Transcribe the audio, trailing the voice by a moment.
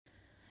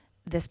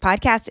This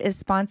podcast is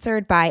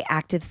sponsored by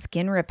Active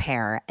Skin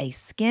Repair, a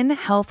skin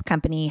health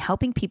company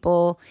helping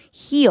people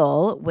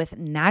heal with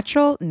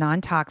natural,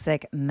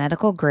 non-toxic,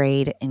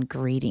 medical-grade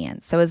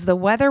ingredients. So as the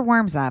weather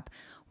warms up,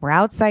 we're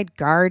outside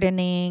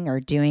gardening or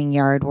doing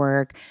yard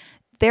work.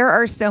 There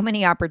are so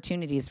many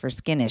opportunities for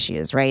skin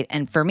issues, right?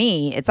 And for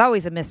me, it's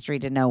always a mystery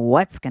to know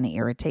what's going to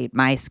irritate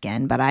my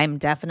skin, but I'm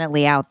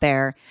definitely out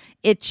there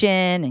itching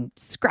and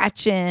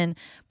scratching.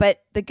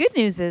 But the good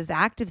news is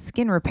Active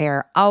Skin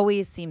Repair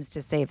always seems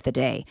to save the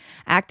day.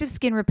 Active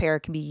Skin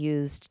Repair can be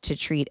used to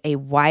treat a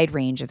wide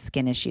range of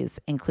skin issues,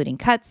 including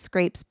cuts,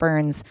 scrapes,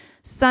 burns,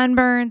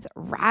 sunburns,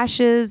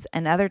 rashes,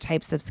 and other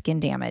types of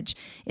skin damage.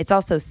 It's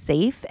also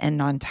safe and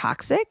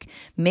non-toxic,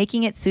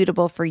 making it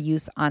suitable for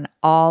use on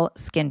all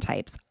skin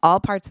types, all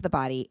parts of the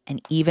body,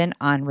 and even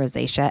on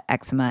rosacea,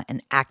 eczema,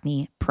 and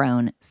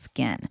acne-prone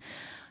skin.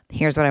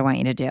 Here's what I want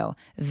you to do.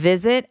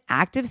 Visit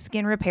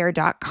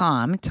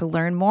ActiveSkinRepair.com to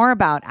learn more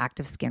about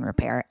Active Skin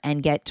Repair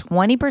and get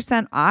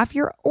 20% off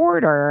your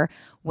order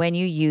when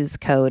you use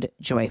code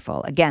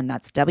JOYFUL. Again,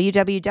 that's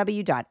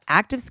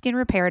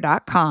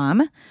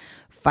www.ActiveSkinRepair.com.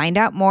 Find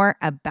out more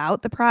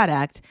about the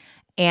product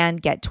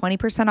and get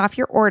 20% off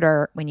your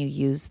order when you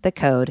use the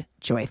code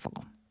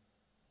JOYFUL.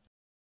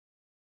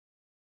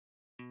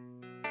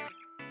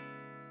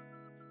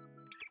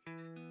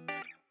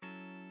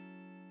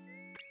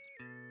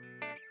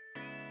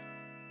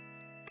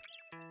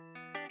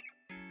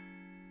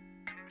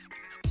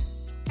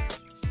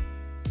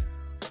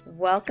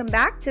 Welcome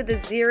back to the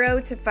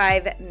 0 to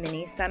 5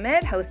 mini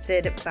summit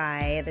hosted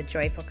by the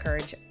Joyful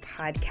Courage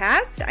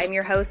podcast. I'm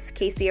your host,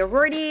 Casey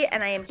O'Rourke,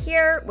 and I am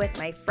here with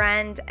my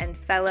friend and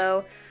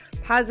fellow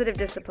positive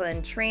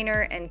discipline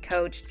trainer and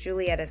coach,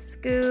 Julietta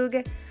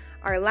Skoog.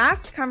 Our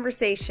last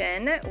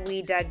conversation,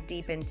 we dug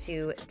deep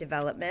into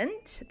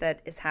development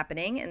that is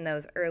happening in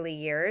those early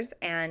years.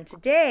 And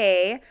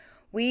today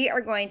we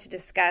are going to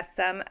discuss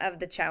some of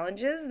the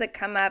challenges that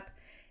come up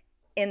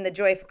in the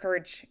Joyful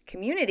Courage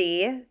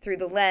community through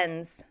the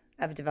lens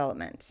of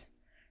development,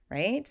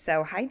 right?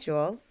 So hi,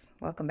 Jules.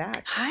 Welcome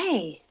back.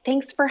 Hi.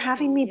 Thanks for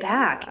having me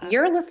back.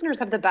 Your listeners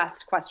have the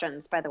best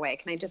questions, by the way.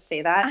 Can I just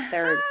say that?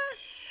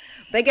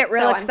 They get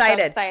real excited. I'm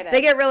so excited.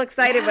 They get real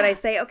excited when I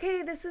say,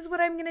 okay, this is what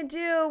I'm going to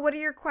do. What are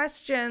your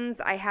questions?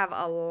 I have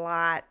a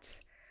lot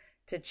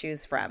to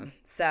choose from.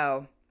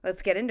 So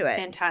let's get into it.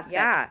 Fantastic.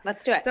 Yeah.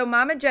 Let's do it. So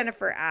Mama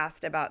Jennifer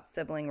asked about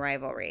sibling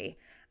rivalry.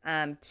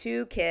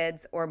 2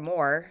 kids or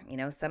more,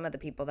 some of the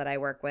people that I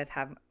work with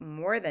have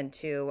more than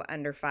 2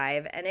 under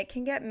 5, and it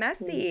can get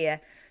messy.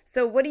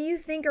 So what do you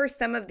think are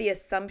some of the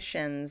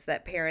assumptions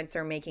that parents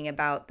are making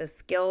about the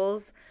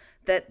skills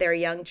that their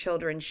young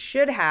children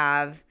should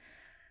have,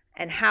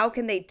 and how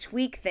can they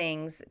tweak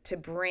things to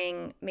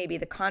bring maybe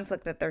the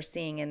conflict that they're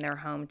seeing in their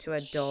home to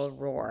a dull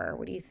roar?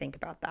 What do you think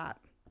about that?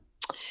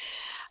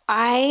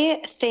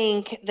 I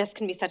think this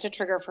can be such a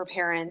trigger for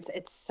parents.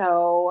 It's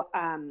so,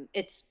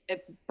 it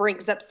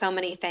brings up so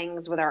many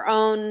things with our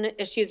own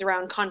issues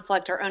around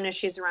conflict, our own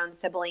issues around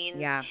siblings.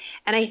 Yeah.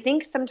 And I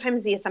think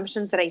sometimes the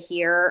assumptions that I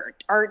hear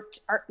are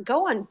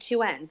go on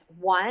 2 ends.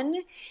 One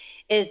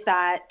is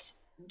that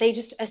they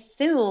just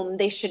assume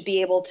they should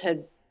be able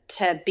to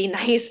be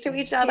nice to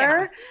each other.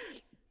 Yeah.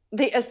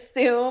 They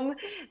assume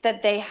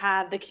that they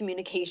have the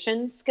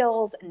communication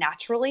skills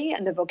naturally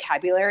and the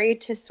vocabulary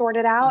to sort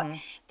it out. Mm-hmm.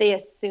 They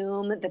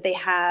assume that they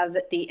have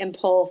the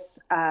impulse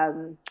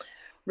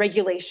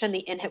regulation,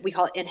 we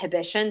call it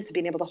inhibition, so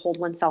being able to hold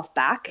oneself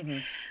back.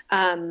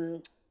 Mm-hmm.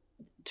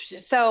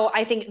 So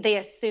I think they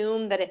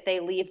assume that if they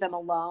leave them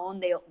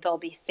alone, they'll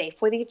be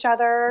safe with each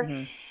other,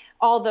 mm-hmm.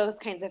 all those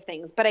kinds of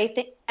things. But I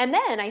think on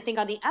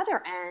the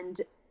other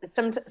end,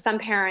 some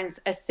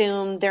parents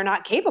assume they're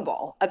not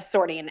capable of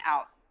sorting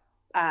out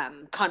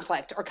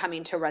conflict or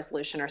coming to a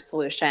resolution or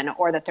solution,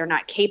 or that they're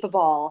not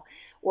capable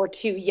or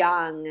too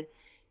young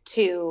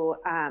to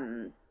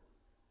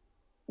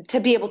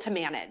be able to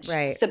manage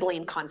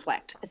sibling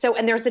conflict. So,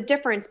 and there's a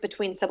difference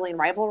between sibling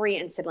rivalry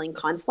and sibling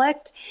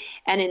conflict.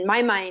 And in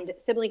my mind,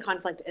 sibling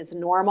conflict is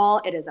normal.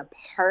 It is a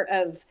part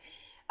of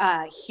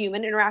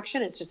human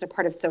interaction. It's just a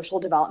part of social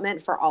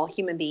development for all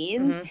human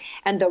beings. Mm-hmm.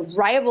 And the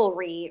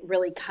rivalry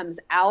really comes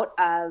out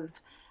of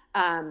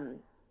a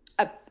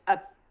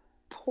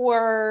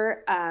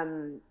poor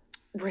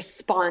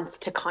response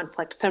to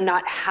conflict. So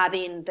not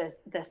having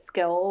the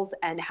skills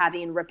and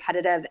having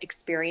repetitive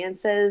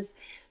experiences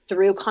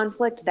through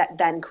conflict that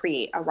then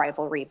create a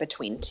rivalry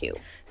between 2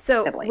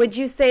 siblings. Would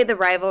you say the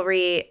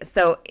rivalry,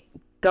 so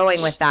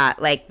going with that,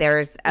 like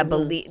there's a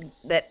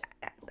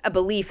mm-hmm.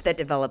 belief that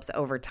develops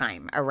over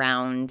time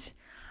around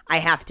I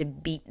have to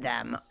beat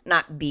them,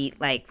 not beat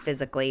like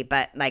physically,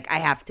 but like I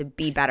have to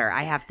be better.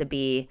 I have to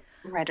be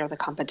right, or the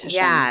competition.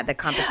 Yeah, the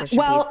competition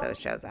piece so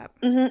shows up.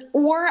 Mm-hmm.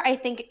 Or I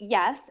think,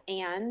 yes,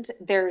 and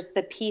there's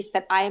the piece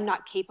that I am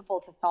not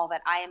capable to solve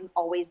it. I am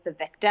always the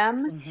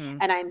victim, mm-hmm.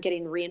 and I'm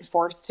getting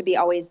reinforced to be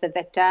always the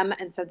victim.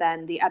 And so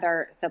then the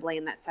other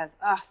sibling that says,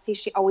 oh, see,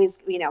 she always,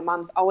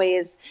 mom's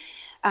always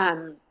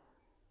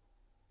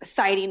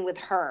siding with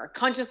her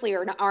consciously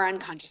or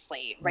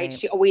unconsciously, right? Right.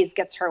 She always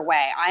gets her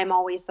way. I'm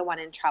always the one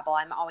in trouble.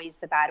 I'm always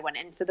the bad one.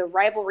 And so the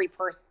rivalry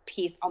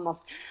piece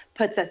almost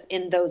puts us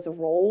in those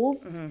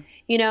roles. Mm-hmm.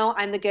 You know,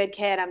 I'm the good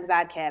kid. I'm the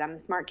bad kid. I'm the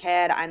smart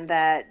kid. I'm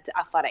the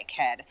athletic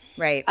kid.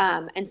 Right.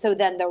 And so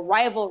then the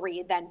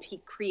rivalry then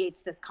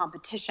creates this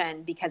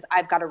competition because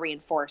I've got to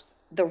reinforce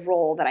the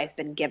role that I've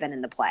been given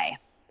in the play.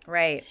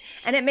 Right.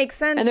 And it makes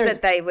sense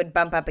that they would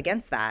bump up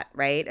against that,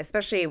 right?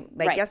 Especially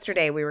like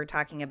yesterday we were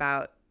talking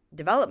about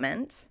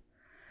development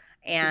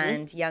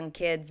and young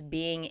kids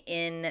being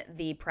in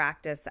the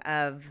practice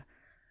of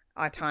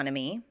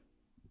autonomy,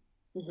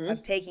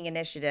 of taking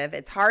initiative.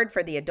 It's hard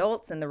for the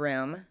adults in the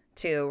room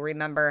to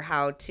remember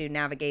how to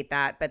navigate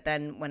that. But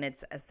then when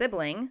it's a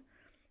sibling,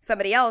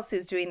 somebody else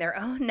who's doing their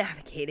own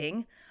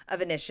navigating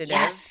of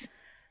initiative,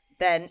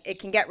 then it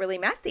can get really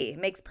messy. It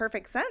makes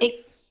perfect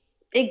sense.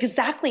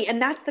 Exactly.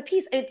 And that's the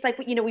piece. It's like,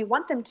 you know, we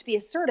want them to be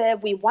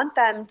assertive. We want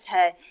them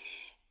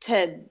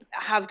to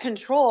have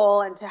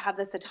control and to have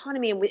this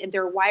autonomy, and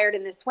they're wired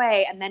in this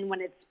way. And then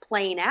when it's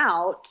playing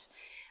out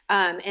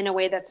in a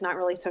way that's not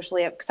really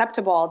socially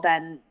acceptable,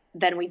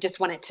 then we just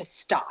want it to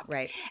stop.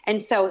 Right.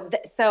 And so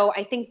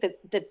I think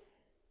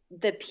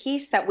the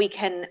piece that we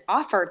can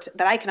offer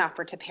that I can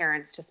offer to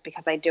parents, just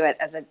because I do it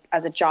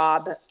as a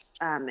job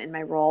in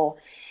my role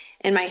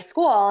in my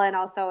school and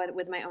also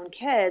with my own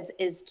kids,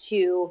 is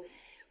to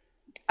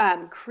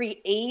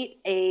create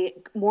a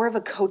more of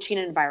a coaching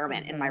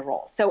environment in my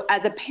role. So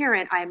as a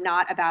parent, I'm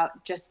not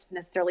about just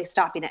necessarily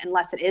stopping it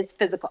unless it is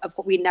physical. Of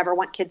course, we never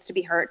want kids to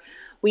be hurt.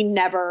 We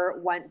never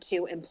want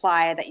to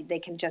imply that they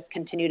can just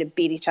continue to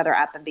beat each other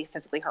up and be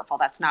physically hurtful.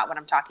 That's not what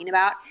I'm talking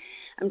about.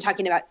 I'm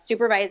talking about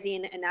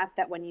supervising enough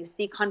that when you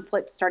see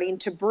conflict starting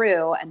to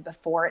brew and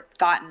before it's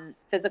gotten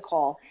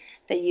physical,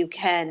 that you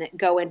can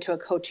go into a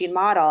coaching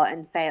model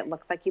and say, it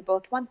looks like you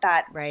both want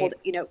that. Right. Hold,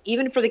 you know,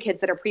 even for the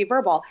kids that are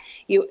pre-verbal,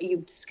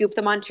 you scoop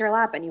them onto your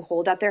lap and you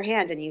hold out their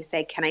hand and you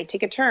say, can I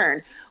take a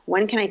turn?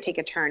 When can I take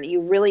a turn?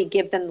 You really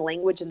give them the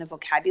language and the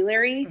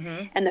vocabulary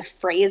and the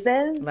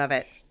phrases. Love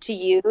it. To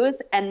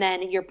use, and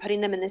then you're putting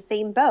them in the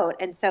same boat.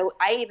 And so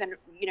I even,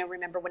 you know,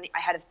 remember when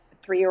I had a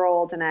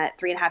 3-year-old and a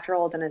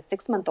 3.5-year-old and a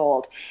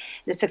 6-month-old.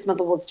 The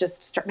 6-month-old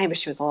was maybe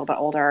she was a little bit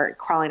older,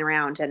 crawling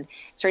around and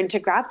starting to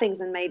grab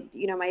things. And my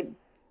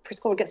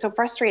preschool would get so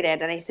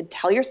frustrated. And I said,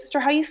 tell your sister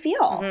how you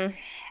feel.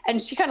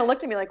 And she kind of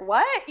looked at me like,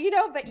 what? You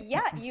know, but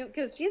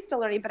because she's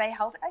still learning. But I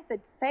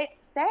said,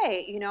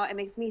 say, you know, it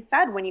makes me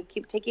sad when you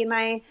keep taking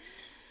my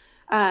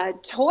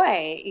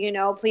toy, you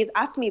know, please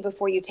ask me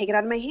before you take it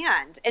out of my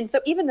hand. And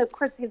so even though, of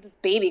course, you have this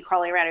baby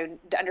crawling around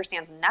who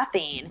understands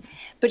nothing,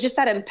 but just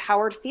that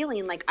empowered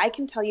feeling, like I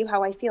can tell you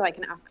how I feel. I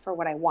can ask for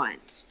what I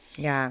want.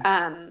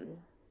 Yeah.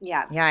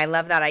 Yeah, I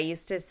love that. I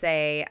used to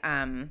say,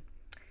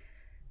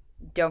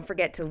 don't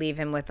forget to leave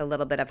him with a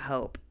little bit of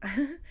hope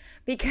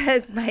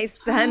because my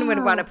son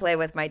would want to play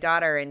with my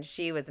daughter and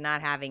she was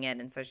not having it.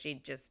 And so she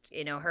just,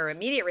 you know, her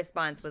immediate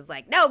response was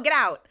like, no, get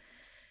out.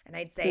 And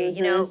I'd say,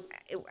 you know,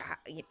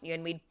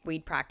 and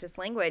we'd practice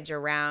language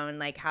around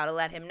like how to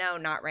let him know,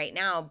 not right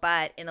now,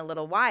 but in a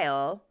little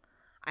while,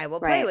 I will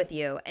play with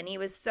you. And he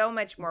was so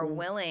much more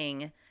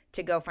willing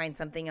to go find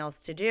something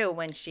else to do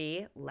when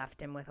she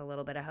left him with a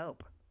little bit of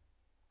hope.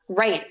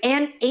 Right.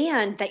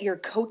 And that you're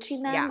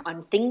coaching them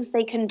on things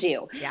they can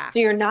do. Yeah. So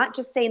you're not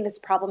just saying this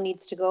problem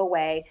needs to go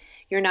away.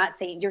 You're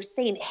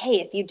saying, hey,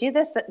 if you do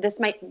this, this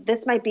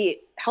might be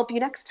help you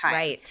next time.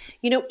 Right.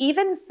 You know,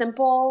 even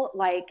simple,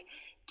 like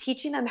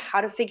teaching them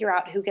how to figure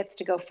out who gets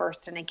to go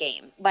first in a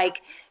game,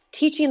 like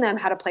teaching them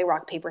how to play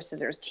rock, paper,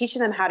 scissors,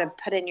 teaching them how to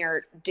put in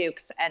your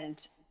dukes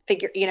and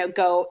figure, you know,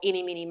 go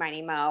eeny, meeny,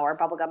 miny, mo, or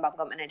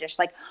bubblegum in a dish,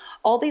 like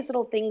all these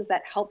little things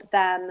that help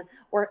them,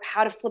 or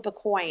how to flip a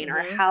coin or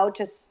how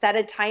to set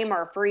a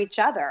timer for each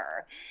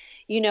other,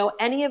 you know,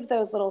 any of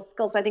those little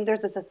skills. So I think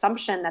there's this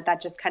assumption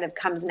that just kind of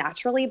comes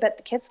naturally, but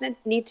the kids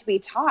need to be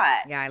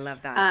taught. Yeah, I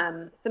love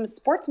that. Some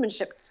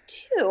sportsmanship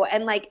too,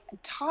 and like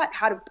taught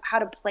how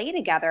to play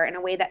together in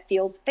a way that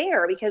feels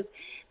fair, because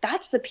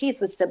that's the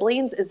piece with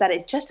siblings, is that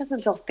it just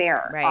doesn't feel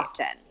fair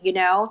often, you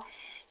know?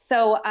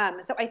 So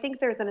I think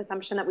there's an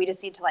assumption that we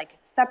just need to like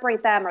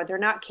separate them, or they're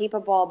not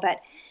capable,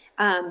 but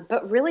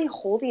really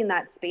holding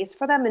that space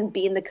for them and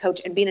being the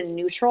coach and being a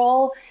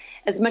neutral,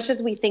 as much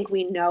as we think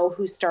we know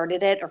who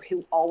started it or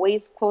who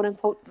always quote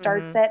unquote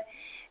starts it,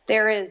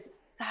 there is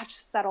such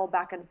subtle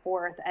back and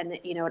forth, and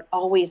you know, it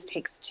always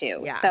takes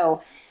two. Yeah.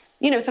 So,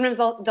 you know, sometimes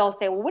they'll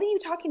say, well, what are you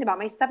talking about?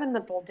 My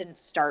 7-month-old didn't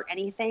start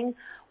anything.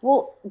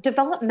 Well,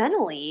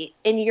 developmentally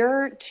in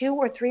your 2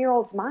 or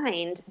 3-year-old's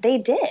mind, they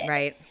did.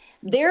 Right.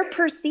 They're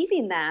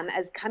perceiving them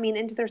as coming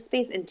into their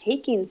space and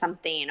taking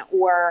something,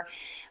 or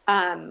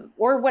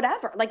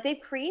whatever, like they've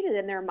created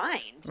in their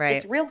mind. Right.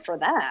 It's real for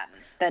them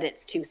that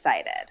it's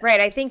two-sided. Right.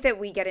 I think that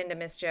we get into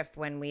mischief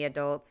when we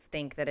adults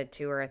think that a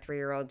 2 or a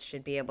 3-year-old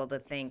should be able to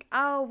think,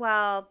 oh,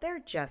 well, they're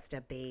just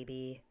a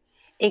baby.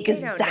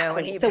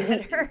 Exactly. So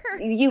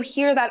you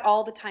hear that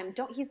all the time.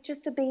 He's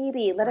just a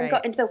baby. Let him go.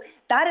 And so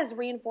that is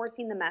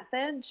reinforcing the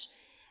message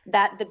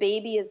that the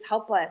baby is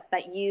helpless,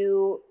 that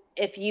you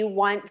if you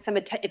want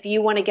if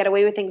you want to get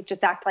away with things,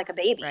 just act like a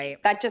baby.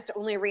 Right. That just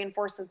only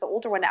reinforces the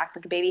older one to act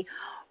like a baby,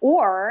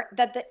 or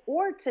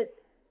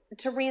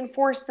to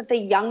reinforce that the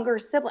younger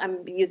sibling,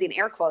 I'm using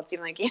air quotes,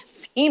 even though you can't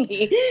see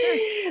me,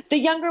 the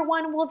younger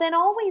one will then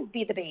always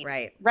be the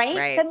baby.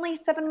 Right. Suddenly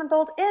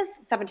 7-month-old is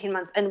 17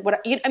 months. And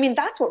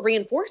that's what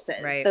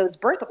reinforces those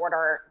birth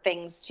order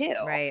things too.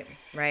 Right.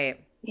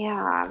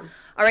 Yeah.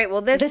 All right. Well,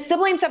 the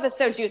sibling stuff is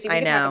so juicy. We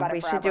can talk about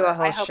it forever. Should do a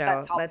whole show.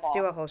 That's helpful. Let's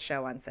do a whole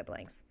show on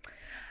siblings.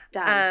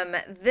 Done.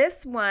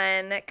 This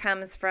one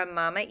comes from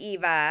Mama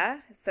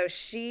Eva. So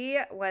she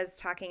was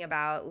talking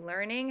about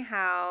learning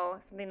how,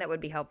 something that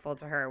would be helpful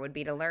to her would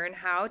be to learn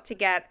how to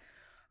get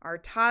our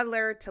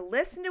toddler to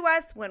listen to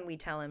us when we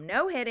tell him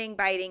no hitting,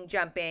 biting,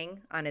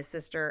 jumping on his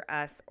sister,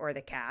 us, or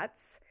the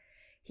cats.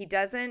 He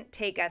doesn't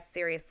take us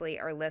seriously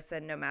or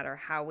listen no matter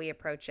how we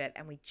approach it,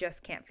 and we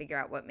just can't figure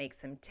out what makes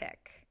him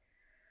tick.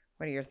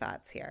 What are your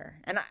thoughts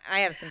here? And I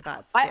have some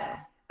thoughts too.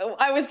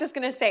 I was just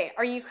going to say,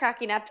 are you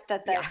cracking up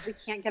that we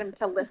can't get him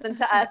to listen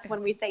to us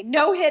when we say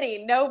no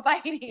hitting, no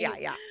biting,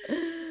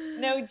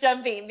 no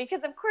jumping?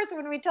 Because of course,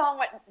 when we tell them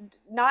what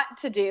not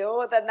to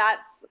do, then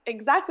that's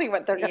exactly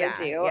what they're going to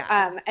do.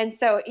 Yeah. And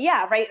so,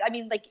 right. I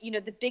mean,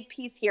 the big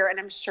piece here, and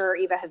I'm sure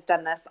Eva has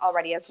done this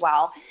already as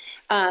well,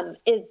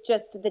 is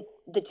just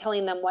the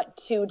telling them what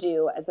to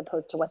do as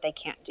opposed to what they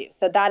can't do.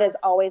 So that is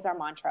always our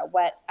mantra,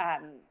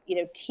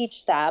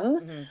 teach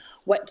them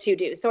what to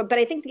do. So, but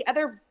I think the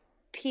other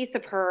piece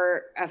of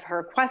her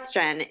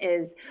question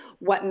is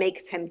what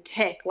makes him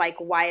tick, like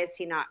why is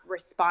he not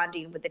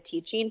responding with the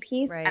teaching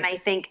piece? Right. And I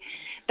think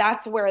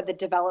that's where the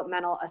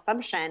developmental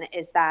assumption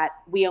is that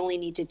we only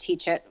need to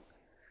teach it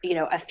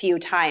a few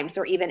times,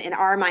 or even in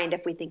our mind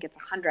if we think it's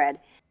 100.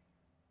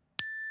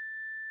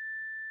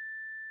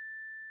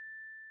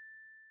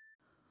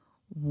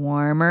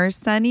 Warmer,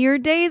 sunnier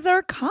days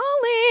are calling.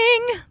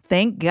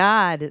 Thank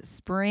God.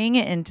 Spring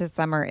into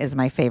summer is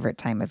my favorite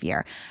time of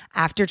year.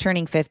 After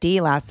turning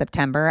 50 last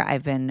September,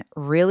 I've been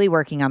really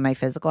working on my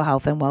physical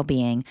health and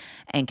well-being,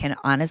 and can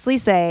honestly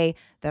say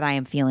that I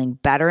am feeling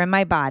better in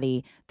my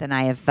body than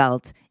I have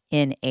felt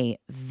in a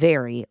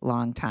very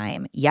long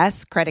time.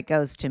 Yes, credit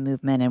goes to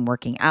movement and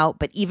working out,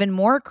 but even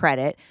more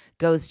credit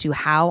goes to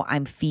how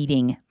I'm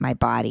feeding my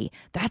body.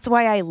 That's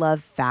why I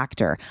love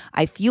Factor.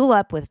 I fuel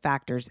up with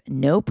Factor's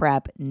no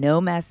prep,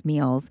 no mess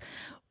meals,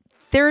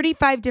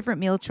 35 different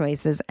meal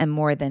choices, and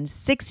more than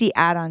 60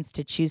 add-ons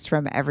to choose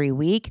from every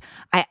week.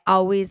 I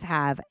always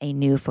have a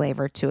new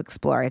flavor to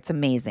explore. It's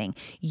amazing.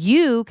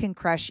 You can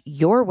crush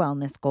your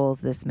wellness goals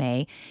this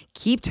May,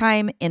 keep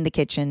time in the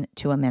kitchen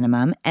to a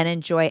minimum, and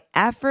enjoy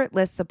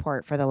effortless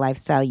support for the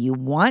lifestyle you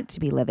want to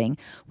be living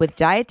with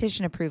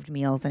dietitian-approved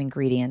meals and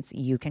ingredients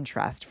you can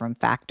trust from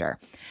Factor.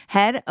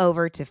 Head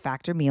over to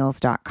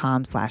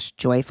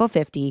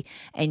factormeals.com/joyful50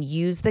 and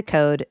use the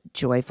code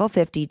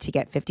joyful50 to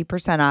get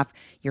 50% off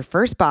your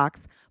first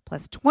box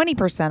plus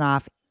 20%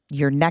 off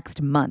your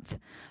next month.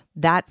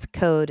 That's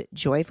code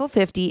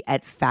joyful50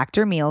 at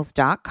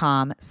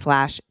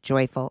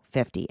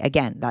factormeals.com/joyful50.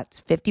 Again, that's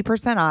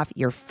 50% off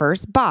your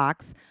first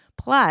box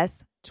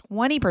plus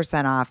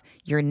 20% off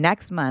your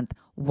next month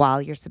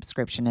while your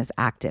subscription is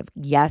active.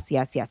 Yes.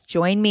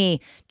 Join me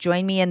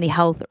in the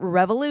health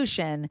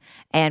revolution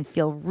and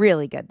feel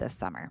really good this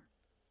summer.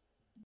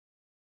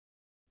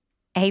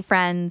 Hey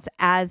friends,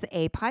 as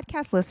a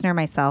podcast listener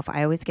myself,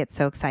 I always get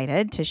so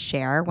excited to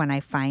share when I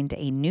find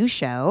a new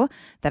show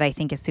that I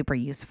think is super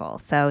useful.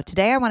 So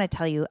today I want to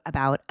tell you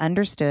about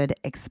Understood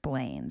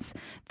Explains.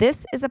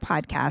 This is a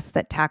podcast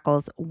that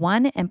tackles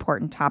one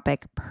important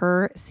topic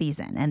per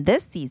season. And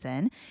this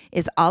season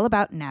is all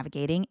about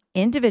navigating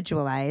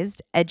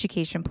individualized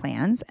education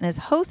plans and is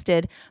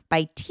hosted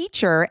by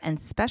teacher and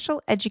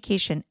special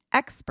education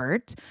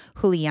expert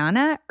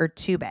Julietta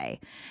Skoog.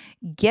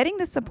 Getting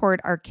the support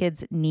our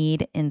kids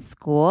need in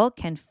school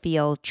can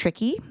feel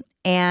tricky,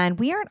 and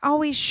we aren't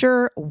always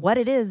sure what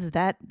it is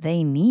that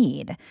they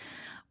need.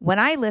 When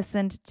I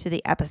listened to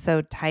the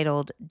episode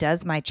titled,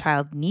 "Does My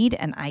Child Need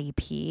an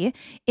IEP?"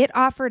 it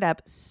offered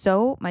up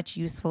so much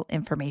useful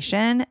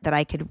information that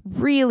I could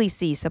really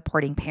see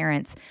supporting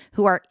parents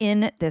who are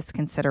in this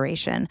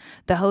consideration.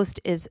 The host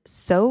is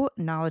so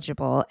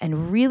knowledgeable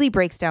and really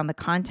breaks down the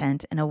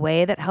content in a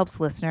way that helps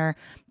listener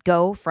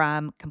go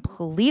from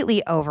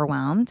completely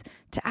overwhelmed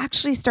to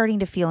actually starting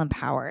to feel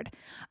empowered.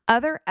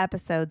 Other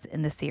episodes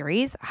in the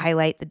series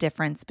highlight the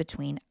difference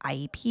between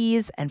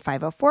IEPs and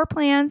 504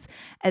 plans,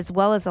 as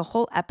well as a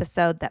whole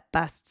episode that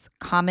busts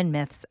common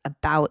myths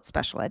about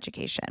special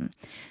education.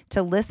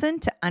 To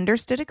listen to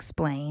Understood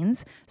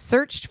Explains,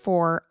 search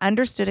for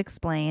Understood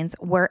Explains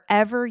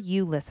wherever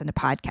you listen to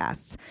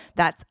podcasts.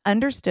 That's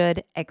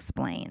Understood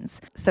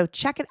Explains. So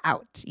check it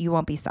out. You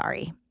won't be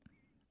sorry.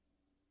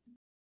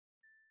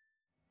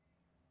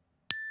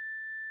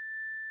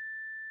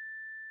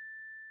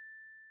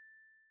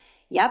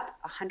 Yep,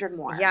 100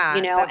 more. Yeah,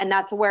 and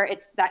that's where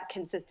it's that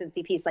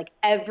consistency piece. Like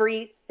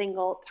every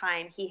single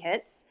time he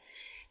hits,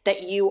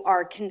 that you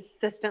are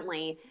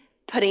consistently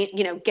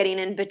getting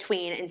in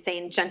between and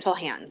saying gentle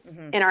hands.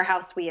 In our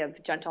house, we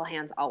have gentle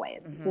hands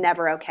always. It's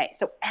never okay.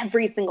 So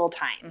every single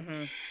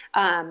time,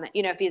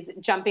 if he's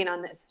jumping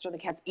on this or the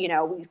cat's,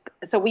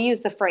 we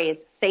use the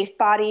phrase safe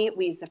body.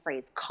 We use the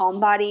phrase calm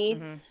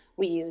body.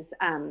 We use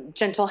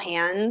gentle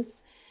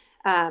hands.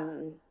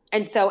 And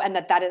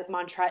that is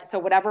mantra. So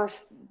whatever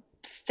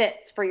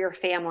fits for your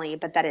family,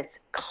 but that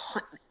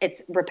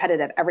it's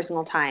repetitive every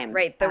single time.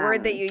 Right. The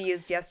word that you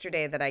used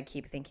yesterday that I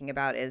keep thinking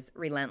about is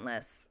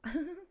relentless.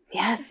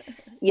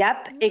 Yes.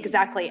 Yep.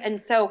 Exactly. And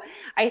so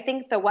I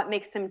think that what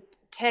makes him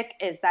tick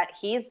is that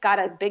he's got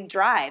a big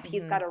drive.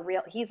 He's got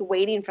he's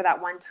waiting for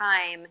that one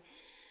time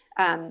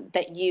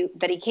that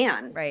he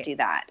can do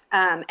that.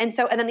 And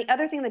then the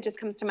other thing that just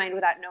comes to mind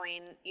without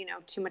knowing,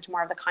 too much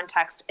more of the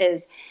context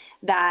is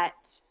that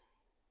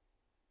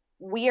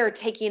we are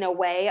taking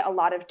away a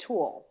lot of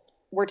tools.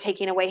 We're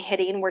taking away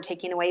hitting, we're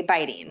taking away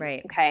biting.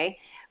 Right. Okay.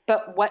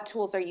 But what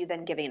tools are you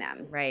then giving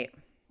him? Right.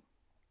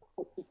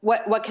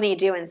 What can he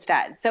do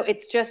instead? So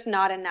it's just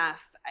not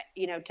enough,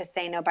 to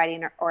say no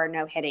biting or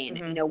no hitting.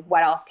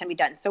 What else can be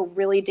done? So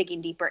really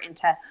digging deeper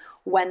into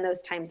when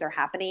those times are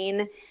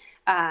happening,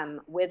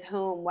 with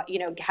whom,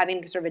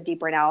 having sort of a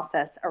deeper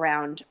analysis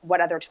around what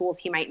other tools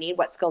he might need,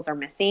 what skills are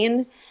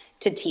missing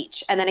to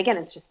teach. And then again,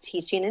 it's just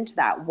teaching into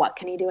that. What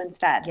can he do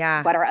instead?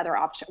 Yeah. What are other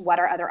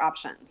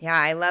options? Yeah.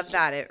 I love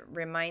that. It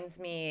reminds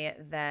me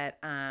that,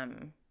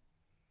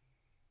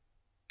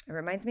 it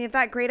reminds me of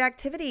that great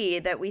activity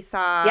that we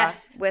saw.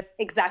 Yes, with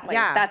exactly.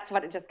 Yeah. That's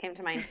what it just came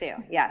to mind too.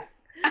 Yes.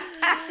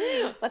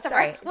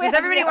 Sorry. Does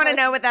everybody want to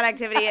know what that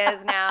activity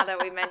is now that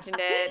we mentioned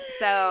it?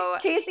 So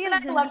Casey and I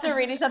love to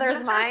read each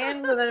other's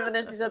minds and then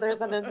finish each other's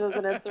sentences,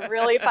 and it's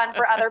really fun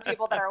for other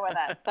people that are with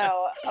us.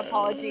 So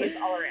apologies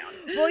all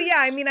around. Well, yeah,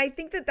 I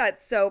think that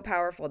that's so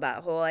powerful,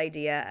 that whole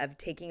idea of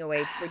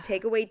we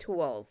take away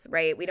tools,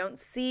 right? We don't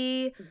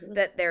see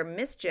that their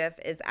mischief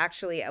is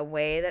actually a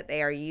way that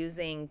they are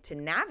using to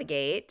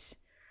navigate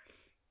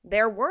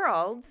their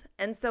world.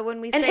 And so when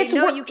we say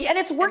no, you can't, and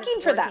it's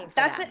working for them.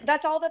 That's it.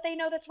 That's all that they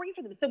know that's working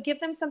for them. So give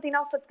them something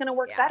else that's going to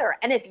work better.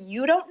 And if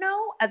you don't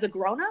know, as a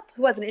grown-up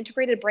who has an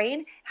integrated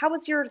brain, how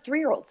is your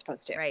 3-year-old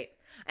supposed to? Right.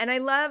 And I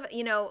love,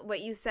 what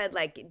you said,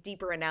 like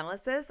deeper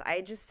analysis. I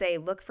just say,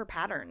 look for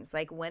patterns.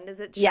 Like, when does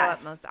it show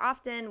up most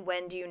often?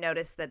 When do you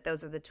notice that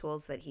those are the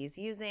tools that he's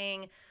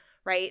using?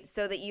 Right.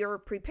 So that you're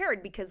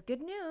prepared, because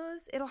good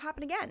news, it'll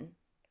happen again.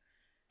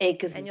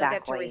 Exactly. And you'll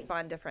get to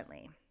respond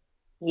differently.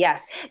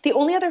 Yes. The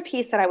only other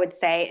piece that I would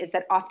say is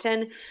that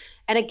often,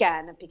 and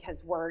again,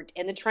 because we're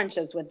in the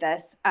trenches with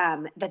this,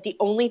 that the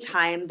only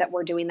time that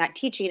we're doing that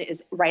teaching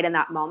is right in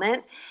that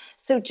moment.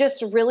 So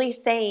just really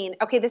saying,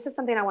 okay, this is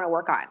something I want to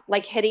work on.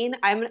 Like hitting,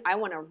 I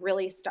want to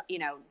really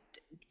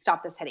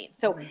stop this hitting.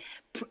 So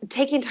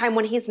taking time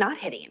when he's not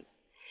hitting.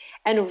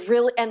 And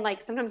really, and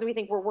like sometimes we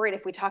think we're worried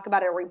if we talk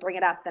about it or we bring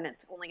it up, then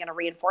it's only going to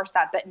reinforce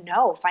that. But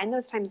no, find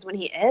those times when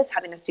he is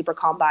having a super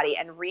calm body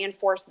and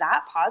reinforce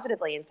that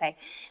positively and say,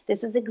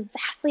 this is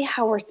exactly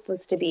how we're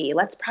supposed to be.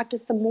 Let's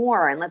practice some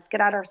more and let's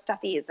get out our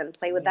stuffies and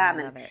play with them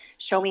and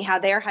show me how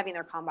they're having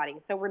their calm body.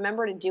 So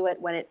remember to do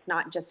it when it's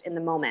not just in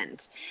the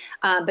moment,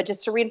 but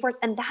just to reinforce.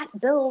 And that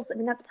builds,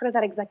 that's part of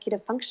that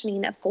executive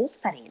functioning of goal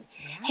setting.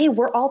 Yeah. Hey,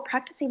 we're all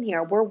practicing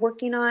here. We're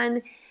working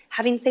on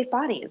having safe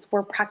bodies.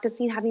 We're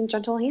practicing having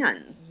gentle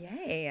hands.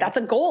 Yay. That's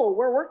a goal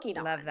we're working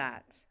on. Love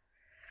that.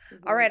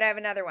 All right, I have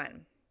another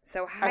one.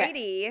 So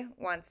Heidi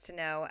wants to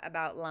know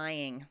about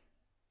lying.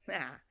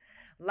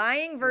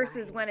 Lying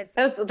versus when it's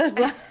those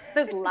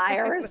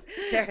liars.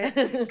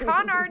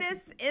 Con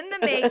artists in the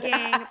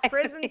making,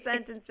 prison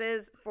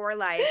sentences for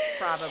life,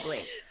 probably.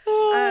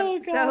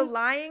 So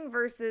lying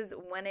versus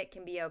when it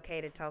can be okay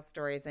to tell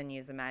stories and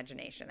use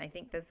imagination. I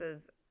think this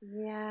is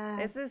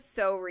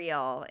so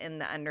real in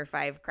the under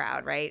 5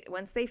 crowd, right?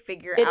 Once they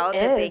figure out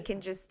that they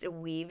can just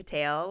weave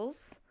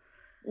tales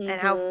and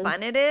how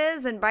fun it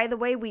is. And by the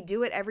way, we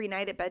do it every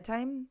night at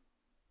bedtime.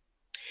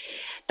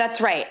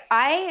 That's right.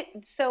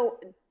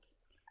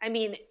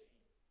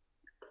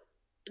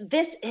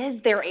 This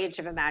is their age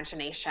of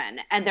imagination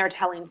and they're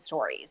telling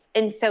stories.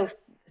 And so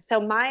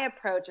my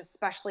approach,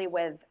 especially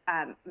with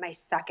my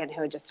second,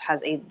 who just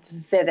has a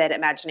vivid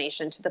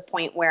imagination to the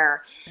point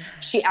where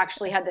she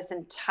actually had this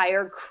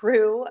entire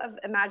crew of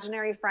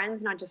imaginary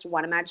friends, not just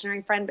one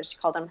imaginary friend, but she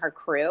called them her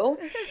crew.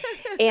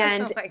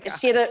 And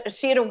she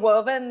had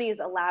woven these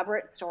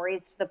elaborate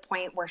stories to the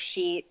point where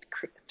she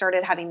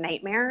started having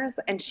nightmares.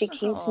 And she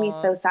came to me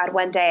so sad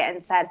one day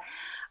and said,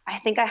 I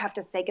think I have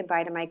to say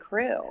goodbye to my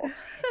crew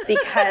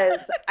because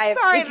I'm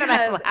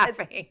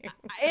laughing.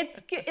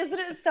 Isn't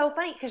it so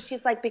funny? Because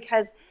she's like,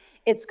 because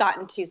it's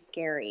gotten too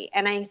scary.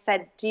 And I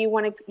said, do you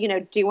want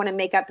to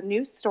make up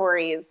new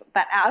stories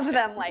that have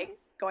them like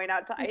going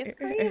out to ice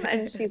cream.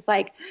 And she's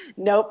like,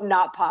 nope,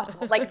 not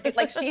possible.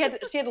 Like she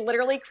had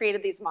literally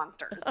created these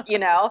monsters, you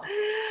know?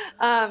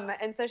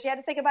 And so she had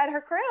to say goodbye to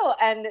her crew,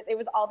 and it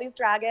was all these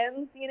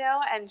dragons, you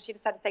know, and she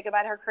just had to say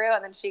goodbye to her crew,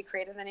 and then she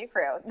created a new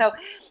crew. So,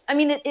 I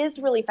mean, it is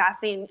really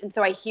fascinating. And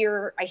so I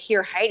hear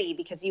Heidi,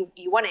 because you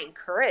want to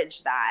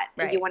encourage that.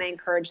 Right. You want to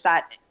encourage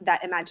that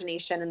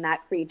imagination and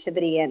that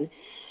creativity. And,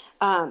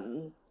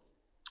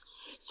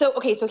 so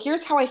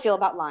here's how I feel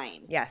about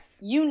lying. Yes.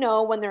 You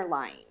know when they're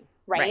lying,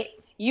 right?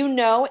 You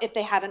know if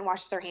they haven't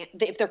washed their hands,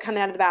 if they're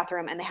coming out of the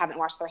bathroom and they haven't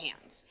washed their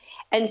hands.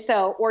 And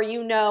so, or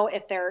you know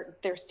if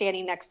they're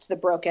standing next to the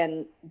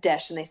broken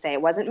dish and they say,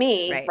 it wasn't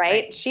me,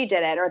 right? She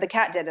did it, or the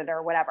cat did it,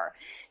 or whatever.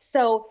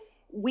 So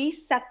we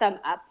set them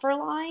up for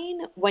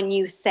lying when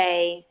you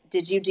say,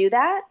 did you do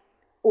that?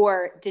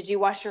 Or did you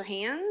wash your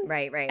hands?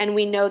 Right. And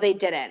we know they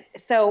didn't.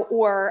 So,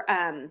 or,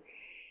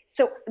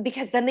 so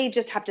because then they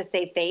just have to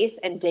save face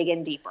and dig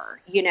in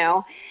deeper, you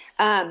know?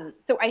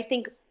 So I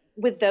think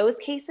with those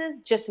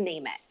cases, just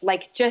name it.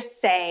 Like, just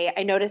say,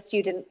 I noticed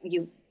you didn't,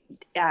 if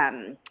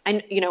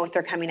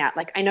they're coming out,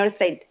 like, I noticed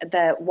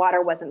the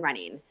water wasn't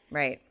running.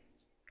 Right.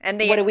 And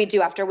what do we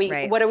do after we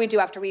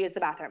use the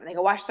bathroom? And they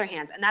go wash their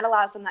hands. And that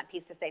allows them that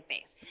piece to save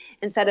face,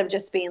 instead of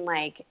just being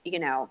like, you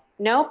know,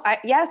 nope,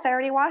 yes, I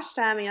already washed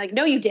them. And you're like,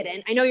 no, you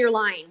didn't. I know you're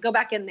lying. Go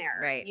back in there.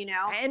 Right. You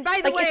know? And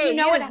by the way,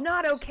 it is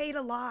not okay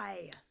to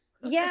lie.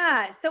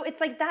 Yeah. So it's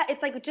like that.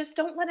 It's like, just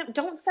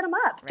don't set them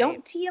up. Right.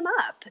 Don't tee them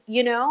up.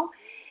 You know,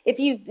 if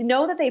you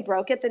know that they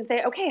broke it, then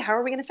say, okay, how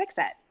are we going to fix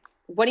it?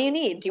 What do you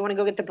need? Do you want to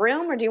go get the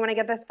broom, or do you want to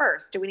get this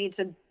first? Do we need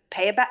to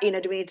pay it back? You know,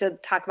 do we need to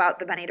talk about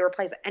the money to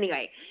replace it?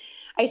 Anyway,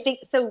 I think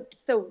so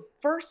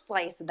first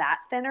slice that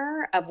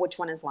thinner of which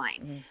one is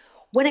lying. Mm-hmm.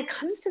 When it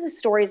comes to the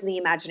stories and the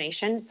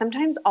imagination,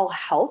 sometimes I'll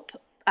help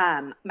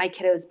my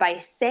kiddos by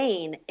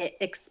saying it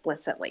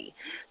explicitly.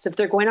 So if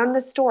they're going on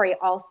the story,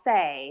 I'll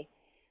say,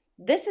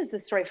 this is the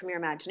story from your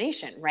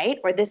imagination, right?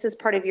 Or this is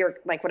part of your,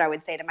 like what I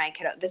would say to my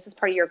kiddo, this is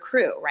part of your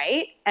crew,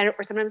 right?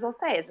 Or sometimes I'll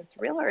say, is this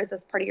real, or is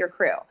this part of your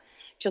crew?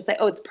 She'll say,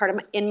 oh, it's part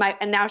of and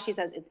now she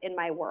says, it's in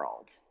my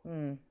world.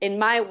 Mm. In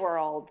my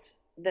world,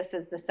 this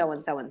is the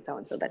so-and-so and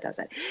so-and-so that does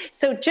it.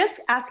 So just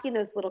asking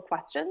those little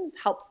questions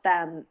helps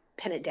them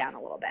pin it down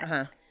a little bit.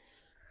 Uh-huh.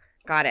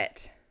 Got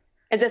it.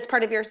 Is this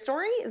part of your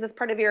story? Is this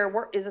part of your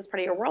work? Is this part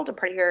of your world, or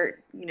part of your,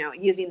 you know,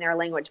 using their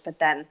language, but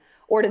then,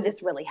 or did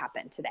this really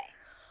happen today?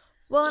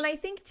 Well, and I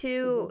think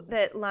too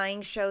that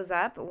lying shows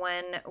up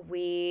when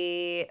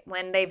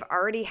they've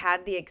already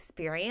had the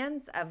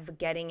experience of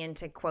getting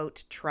into,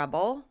 quote,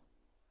 trouble.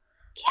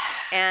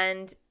 Yeah.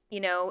 And, you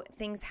know,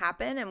 things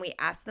happen and we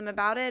ask them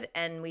about it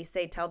and we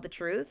say, tell the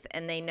truth.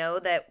 And they know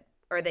that,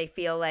 or they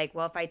feel like,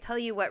 well, if I tell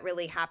you what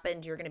really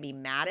happened, you're going to be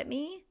mad at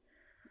me.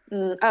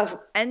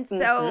 And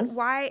so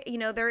why, you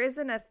know, there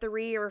isn't a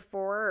 3 or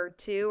 4 or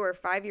 2 or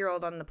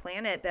 5-year-old on the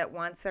planet that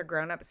wants their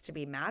grown-ups to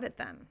be mad at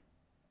them.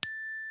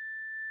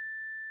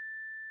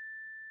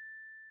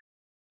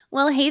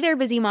 Well, hey there,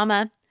 busy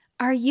mama.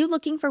 Are you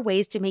looking for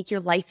ways to make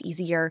your life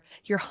easier,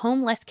 your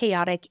home less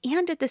chaotic,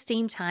 and at the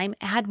same time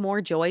add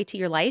more joy to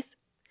your life?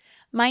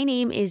 My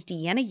name is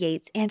Deanna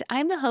Yates, and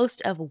I'm the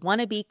host of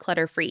Wanna Be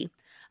Clutter-Free,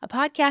 a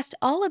podcast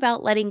all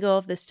about letting go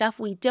of the stuff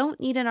we don't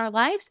need in our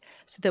lives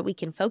so that we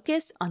can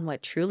focus on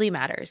what truly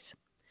matters.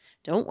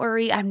 Don't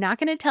worry, I'm not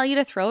going to tell you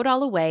to throw it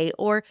all away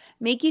or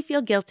make you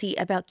feel guilty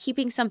about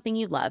keeping something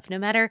you love, no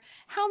matter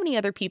how many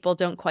other people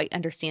don't quite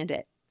understand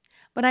it.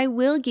 But I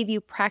will give you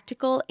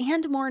practical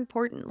and, more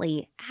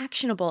importantly,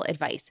 actionable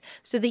advice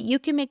so that you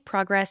can make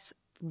progress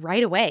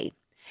right away.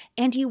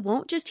 And you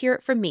won't just hear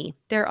it from me.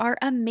 There are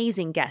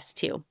amazing guests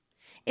too.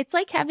 It's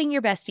like having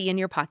your bestie in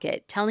your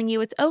pocket telling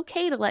you it's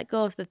okay to let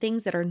go of the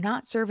things that are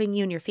not serving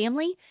you and your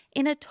family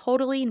in a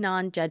totally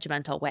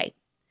non-judgmental way.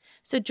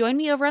 So join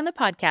me over on the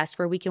podcast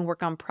where we can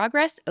work on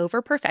progress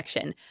over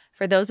perfection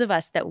for those of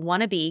us that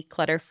want to be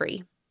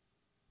clutter-free.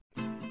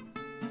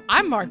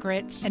 I'm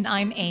Margaret. And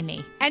I'm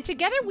Amy. And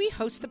together we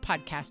host the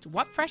podcast,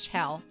 What Fresh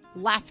Hell?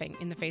 Laughing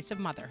in the Face of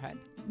Motherhood.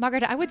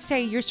 Margaret, I would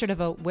say you're sort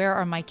of a where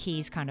are my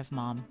keys kind of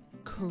mom.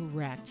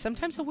 Correct.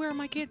 Sometimes a where are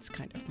my kids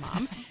kind of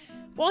mom.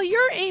 Well,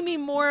 you're, Amy,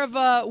 more of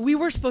a we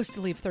were supposed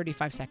to leave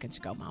 35 seconds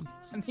ago, mom.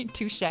 I mean,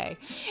 touche.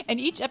 In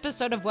each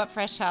episode of What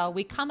Fresh Hell,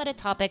 we come at a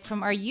topic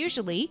from our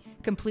usually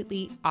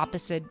completely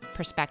opposite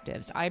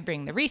perspectives. I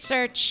bring the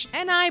research.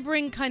 And I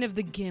bring kind of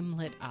the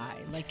gimlet eye.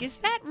 Like, is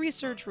that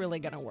research really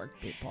going to work,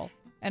 people?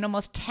 And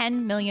almost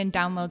 10 million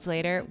downloads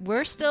later,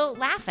 we're still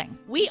laughing.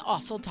 We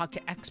also talk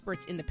to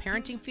experts in the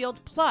parenting field,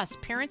 plus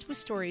parents with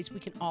stories we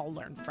can all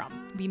learn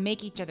from. We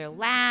make each other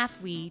laugh,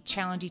 we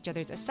challenge each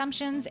other's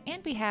assumptions,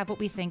 and we have what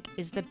we think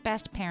is the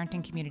best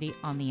parenting community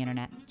on the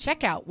internet.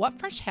 Check out What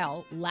Fresh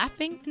Hell?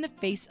 Laughing in the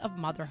Face of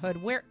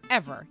Motherhood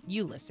wherever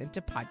you listen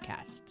to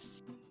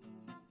podcasts.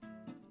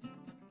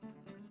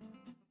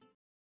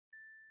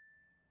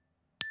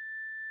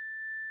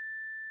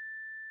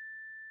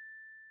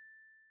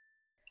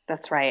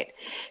 That's right.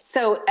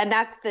 So, and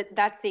that's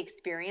the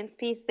experience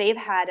piece. They've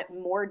had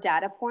more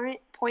data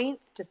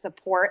points to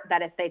support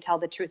that if they tell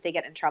the truth, they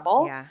get in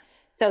trouble. Yeah.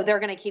 So they're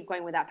going to keep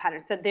going with that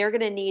pattern. So they're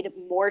going to need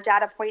more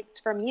data points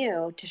from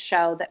you to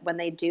show that when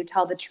they do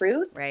tell the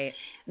truth, Right.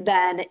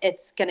 then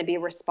it's going to be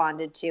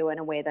responded to in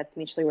a way that's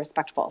mutually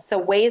respectful. So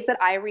ways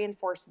that I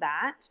reinforce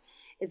that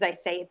is I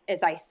say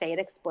it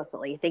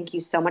explicitly. Thank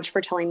you so much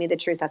for telling me the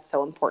truth. That's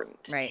so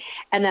important. Right.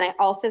 And then I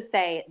also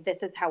say,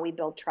 this is how we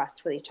build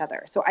trust with each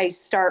other. So I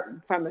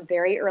start from a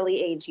very early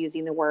age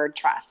using the word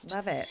trust.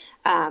 Love it.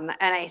 And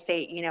I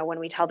say, when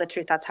we tell the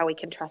truth, that's how we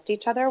can trust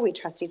each other. We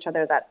trust each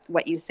other that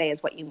what you say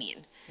is what you mean.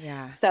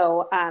 Yeah.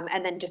 So,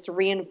 and then just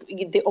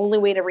the only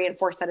way to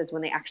reinforce that is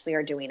when they actually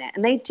are doing it.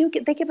 And they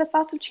give us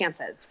lots of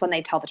chances when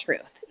they tell the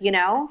truth,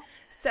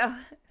 So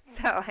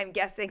I'm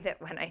guessing that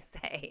when I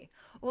say,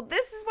 well,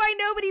 this is why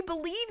nobody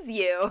believes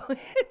you,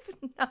 it's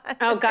not.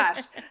 Oh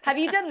gosh. Have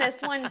you done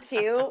this one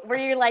too? Where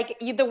you're like,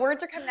 the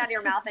words are coming out of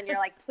your mouth and you're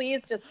like,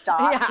 please just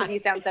stop. Because you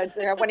sound so,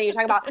 what are you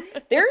talking about?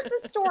 There's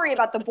the story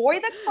about the boy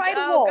that cried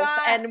wolf. God.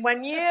 And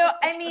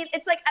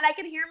it's like, and I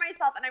can hear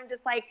myself and I'm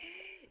just like,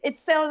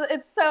 it's so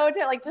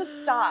like, just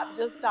stop.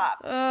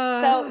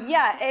 So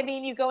yeah,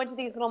 you go into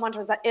these little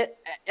mantras and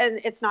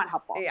it's not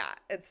helpful. Yeah,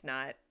 it's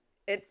not.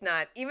 It's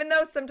not. Even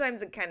though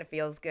sometimes it kind of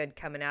feels good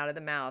coming out of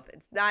the mouth,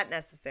 it's not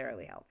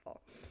necessarily helpful.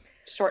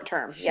 Short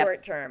term.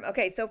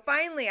 Okay, so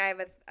finally, I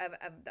have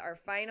our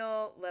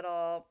final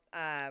little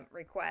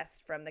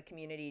request from the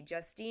community.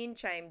 Justine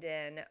chimed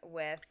in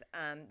with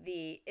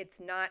the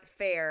 "it's not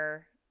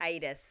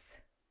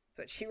fair-itis." That's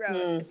what she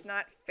wrote. It's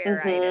not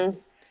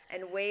fair-itis.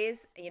 And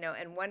ways,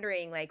 and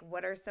wondering, like,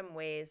 what are some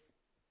ways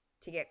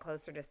to get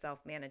closer to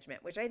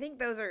self-management? Which I think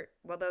those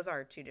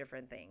are two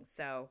different things.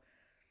 So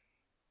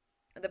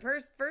the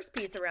first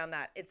piece around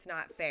that, it's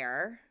not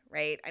fair,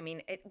 right?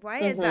 Why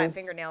is that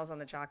fingernails on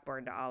the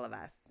chalkboard to all of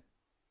us?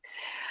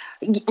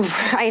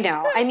 I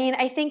know.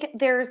 I think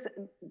there's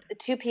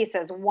two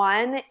pieces.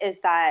 One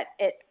is that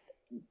it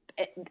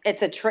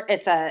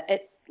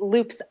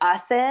loops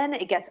us in.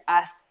 It gets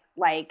us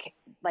like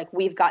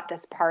we've got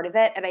this part of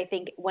it. And I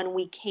think when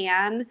we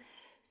can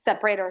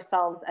separate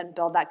ourselves and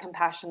build that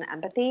compassion and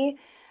empathy,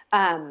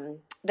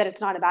 that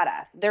it's not about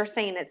us. They're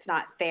saying it's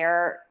not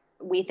fair.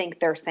 We think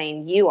they're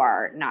saying you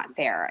are not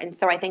fair. And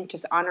so I think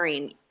just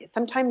honoring,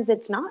 sometimes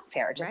it's not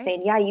fair. Just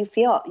saying, yeah, you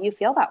feel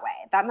that way.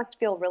 That must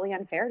feel really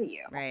unfair to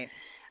you. Right.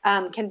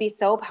 Can be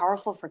so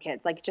powerful for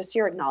kids, like just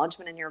your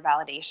acknowledgement and your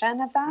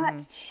validation of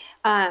that.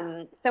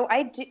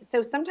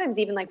 So sometimes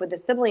even like with the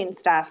sibling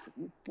stuff,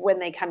 when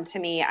they come to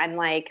me, I'm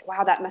like,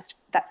 wow,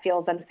 that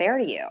feels unfair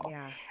to you.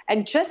 Yeah.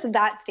 And just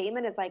that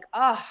statement is like,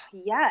 oh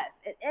yes,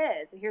 it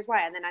is. And here's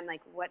why. And then I'm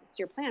like, what's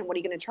your plan? What are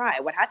you going to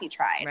try? What have you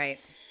tried? Right.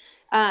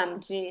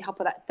 Do you need help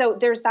with that? So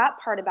there's that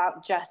part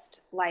about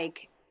just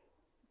like,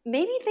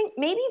 maybe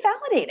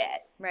validate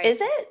it. Right.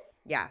 Is it?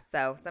 Yeah.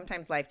 So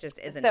sometimes life just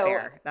isn't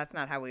fair. That's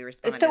not how we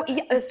respond. So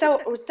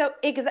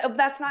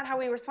that's not how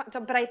we respond. So,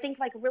 but I think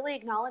like really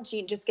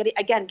acknowledging, just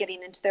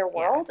getting into their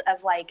world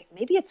of like,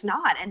 maybe it's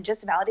not, and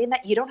just validating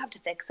that you don't have to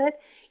fix it.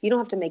 You don't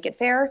have to make it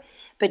fair,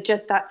 but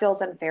just that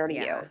feels unfair to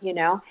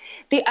you,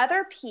 The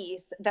other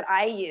piece that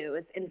I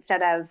use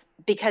instead of,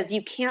 because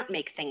you can't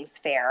make things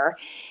fair,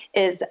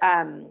 is,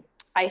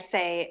 I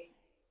say,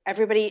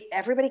 everybody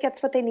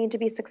gets what they need to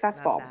be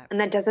successful.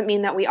 And that doesn't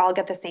mean that we all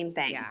get the same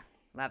thing. Yeah.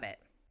 Love it.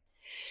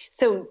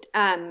 So,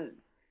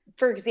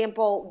 for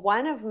example,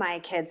 one of my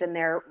kids in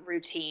their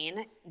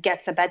routine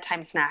gets a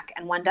bedtime snack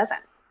and one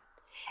doesn't.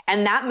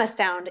 And that must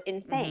sound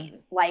insane.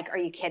 Like, are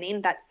you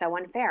kidding? That's so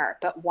unfair.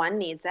 But one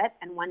needs it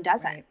and one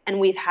doesn't. Right. And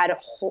we've had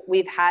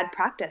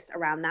practice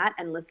around that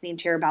and listening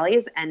to your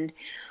bellies, and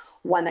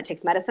one that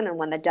takes medicine and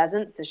one that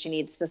doesn't. So she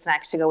needs the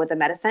snack to go with the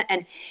medicine.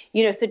 And,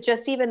 so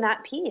just even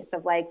that piece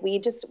of like, we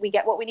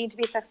get what we need to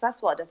be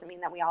successful. It doesn't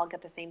mean that we all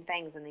get the same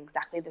things in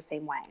exactly the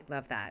same way.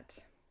 Love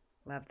that.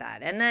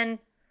 And then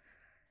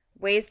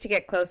ways to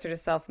get closer to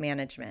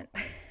self-management.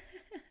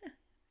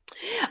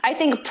 I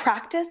think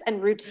practice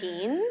and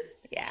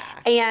routines. Yeah.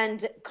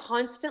 And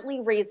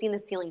constantly raising the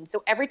ceiling.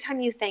 So every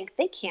time you think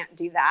they can't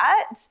do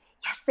that,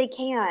 yes, they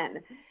can.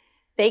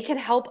 They can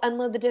help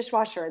unload the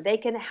dishwasher. They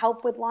can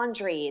help with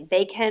laundry.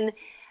 They can,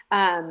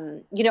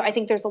 I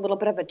think there's a little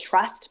bit of a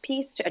trust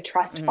piece, a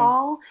trust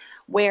fall,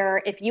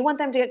 where if you want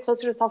them to get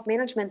closer to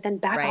self-management, then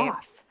back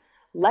off.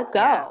 Let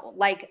go.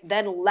 Yeah.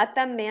 Then let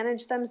them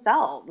manage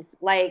themselves.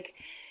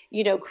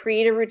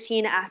 Create a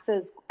routine,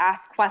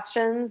 ask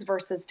questions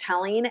versus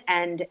telling,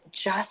 and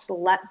just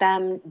let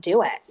them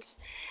do it.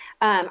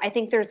 I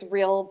think there's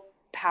real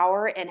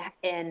power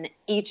in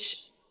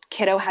each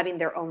kiddo having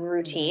their own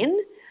routine.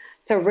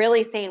 So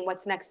really saying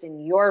what's next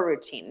in your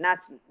routine, not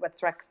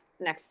what's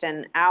next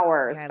in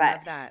ours,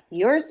 but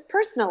yours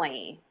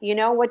personally.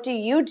 What do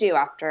you do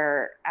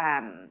after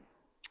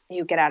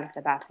you get out of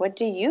the bath? What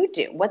do you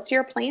do? What's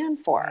your plan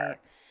for? Right.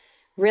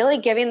 Really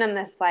giving them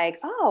this like,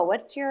 oh,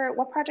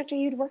 what project are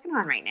you working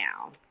on right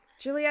now?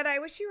 Julietta, I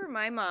wish you were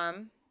my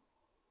mom.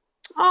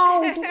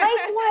 Oh,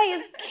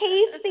 likewise,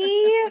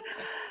 Casey.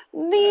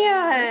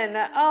 Man,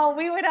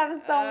 we would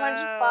have so much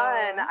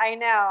fun. I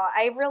know.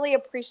 I really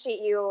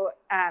appreciate you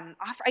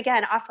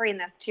offering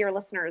this to your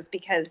listeners,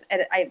 because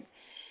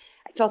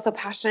I feel so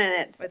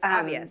passionate. It's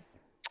obvious.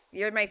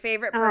 You're my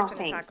favorite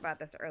person to talk about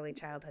this early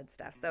childhood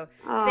stuff. So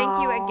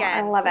thank you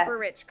again. I love Super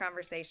rich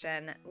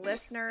conversation.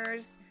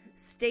 Listeners,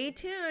 stay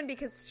tuned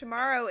because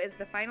tomorrow is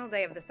the final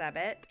day of the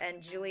Sabbath,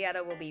 and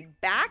Julietta will be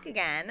back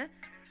again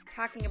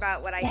talking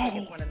about what I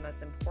think is one of the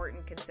most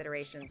important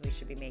considerations we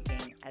should be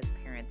making as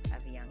parents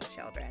of young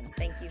children.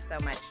 Thank you so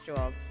much,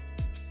 Jules.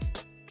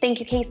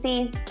 Thank you,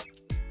 Casey.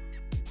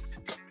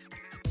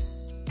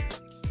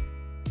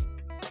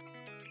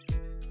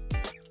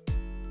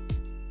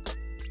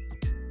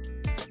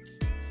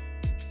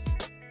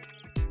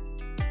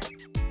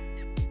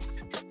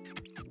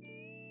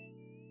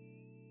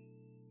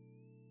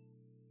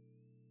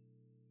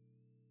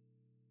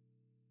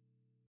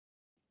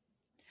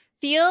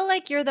 Feel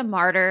like you're the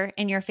martyr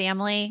in your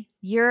family?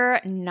 You're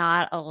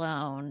not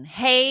alone.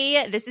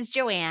 Hey, this is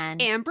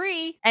Joanne. And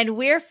Bree. And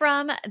we're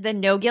from the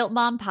No Guilt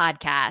Mom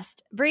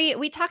podcast. Bree,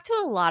 we talk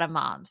to a lot of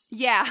moms.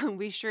 Yeah,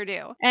 we sure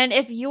do. And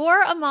if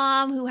you're a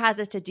mom who has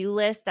a to-do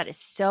list that is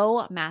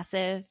so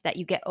massive that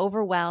you get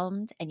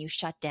overwhelmed and you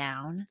shut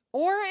down,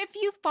 or if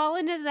you've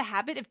fallen into the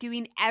habit of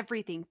doing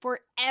everything for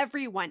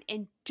everyone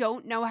and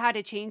don't know how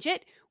to change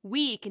it,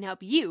 we can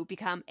help you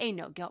become a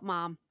no-guilt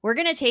mom. we're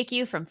going to take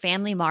you from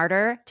family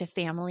martyr to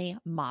family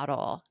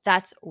model.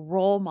 That's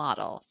role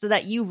model, so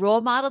that you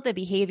role model the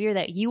behavior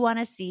that you want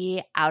to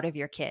see out of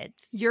your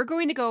kids. You're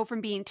going to go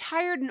from being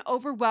tired and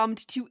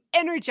overwhelmed to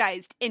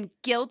energized and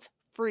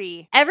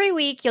guilt-free. Every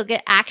week, you'll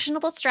get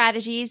actionable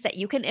strategies that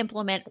you can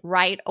implement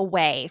right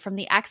away from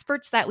the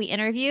experts that we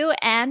interview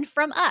and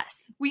from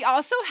us. We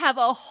also have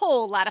a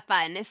whole lot of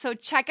fun, so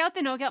check out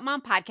the No Guilt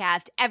Mom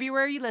podcast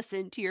everywhere you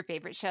listen to your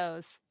favorite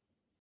shows.